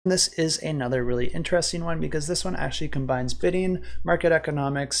This is another really interesting one because this one actually combines bidding, market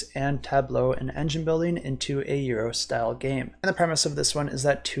economics, and tableau and engine building into a Euro-style game. And the premise of this one is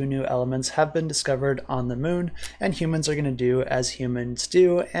that 2 new elements have been discovered on the moon, and humans are going to do as humans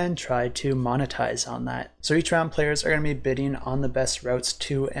do and try to monetize on that. So each round players are going to be bidding on the best routes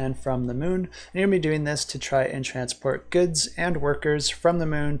to and from the moon, and you're going to be doing this to try and transport goods and workers from the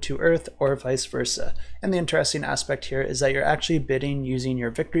moon to Earth or vice versa. And the interesting aspect here is that you're actually bidding using your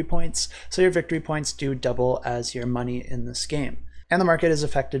victory points, so your victory points do double as your money in this game. And the market is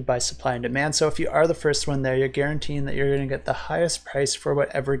affected by supply and demand, so if you are the first one there, you're guaranteeing that you're going to get the highest price for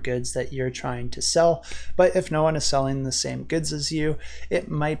whatever goods that you're trying to sell. But if no one is selling the same goods as you,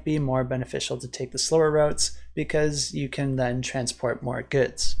 it might be more beneficial to take the slower routes because you can then transport more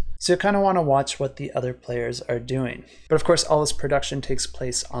goods. So you kind of want to watch what the other players are doing. But of course, all this production takes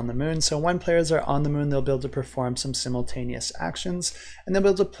place on the moon. So when players are on the moon, they'll be able to perform some simultaneous actions, and they'll be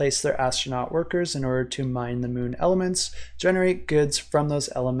able to place their astronaut workers in order to mine the moon elements, generate goods from those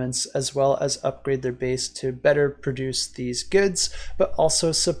elements, as well as upgrade their base to better produce these goods, but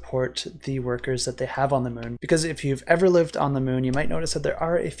also support the workers that they have on the moon. Because if you've ever lived on the moon, you might notice that there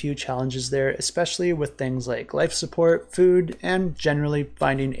are a few challenges there, especially with things like life support, food, and generally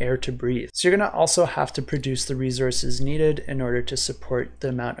finding air to breathe. So you're going to also have to produce the resources needed in order to support the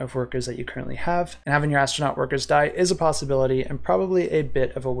amount of workers that you currently have. And having your astronaut workers die is a possibility and probably a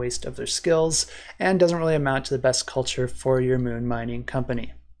bit of a waste of their skills, and doesn't really amount to the best culture for your moon mining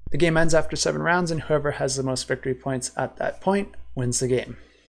company. The game ends after 7 rounds, and whoever has the most victory points at that point wins the game.